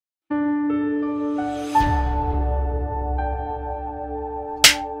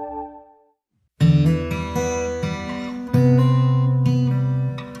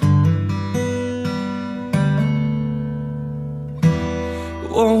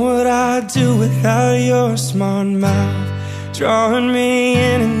what I'd do without your smart mouth, drawing me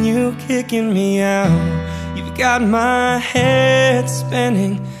in and you kicking me out. You've got my head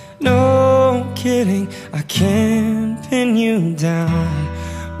spinning, no kidding, I can't pin you down.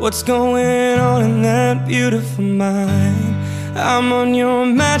 What's going on in that beautiful mind? I'm on your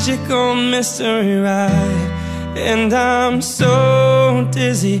magical mystery ride, and I'm so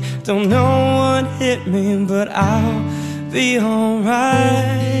dizzy, don't know what hit me, but I'll be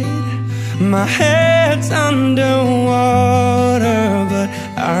alright. My head's underwater, but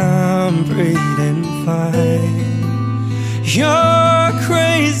I'm breathing fine. You're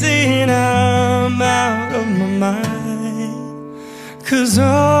crazy and I'm out of my mind, 'cause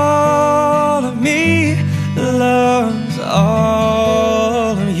all of me loves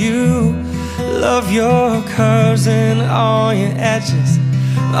all of you. Love your curves and all your edges,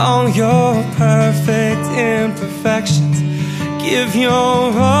 all your perfect imperfections. Give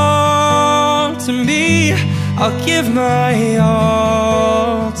your all to me, I'll give my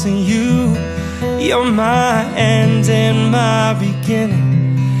all to you. You're my end and my beginning.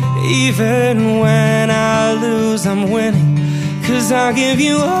 Even when I lose, I'm winning, 'cause I give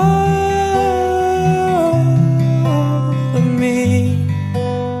you all of me,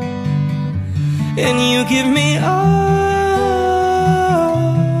 and you give me all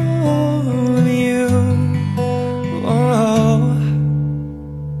of you. Oh.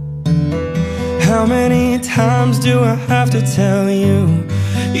 How many times do I have to tell you,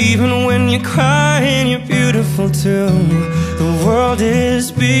 even when you're crying, you're beautiful too. The world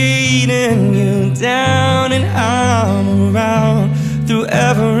is beating you down, and I'm around through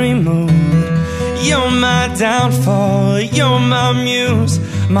every mood. You're my downfall, you're my muse,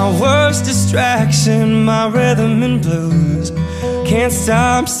 my worst distraction, my rhythm and blues. Can't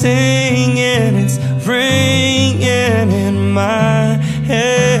stop singing, it's ringing in my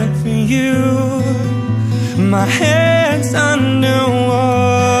head for you. My head's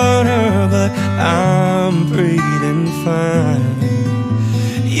underwater, but I'm breathing fine.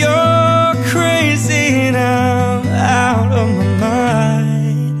 You're crazy now, out of my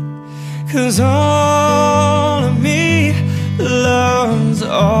mind, 'cause all of me loves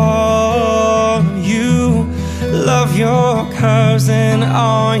all of you. Love your curves and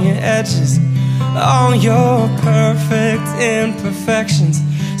all your edges, all your perfect imperfections.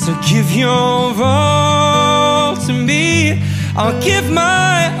 So give your all to me, I'll give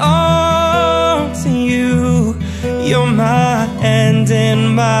my all to you. You're my end and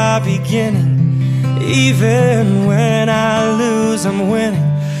my beginning. Even when I lose, I'm winning,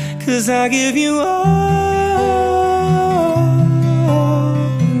 'cause I give you all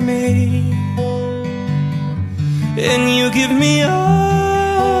of me, and you give me all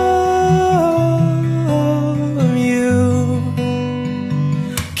of you.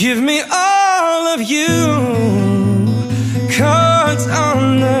 Give me all of you. Cards on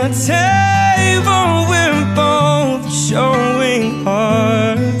the table, we're both showing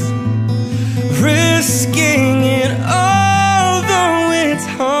hearts, risking it although it's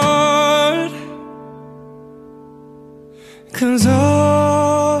hard. 'Cause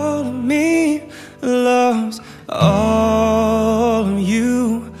all of me loves all of you.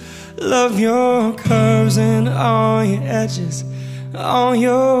 Love your curves and all your edges, all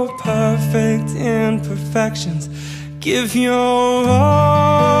your perfect imperfections. Give your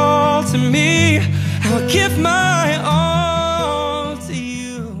all to me, I'll give my all.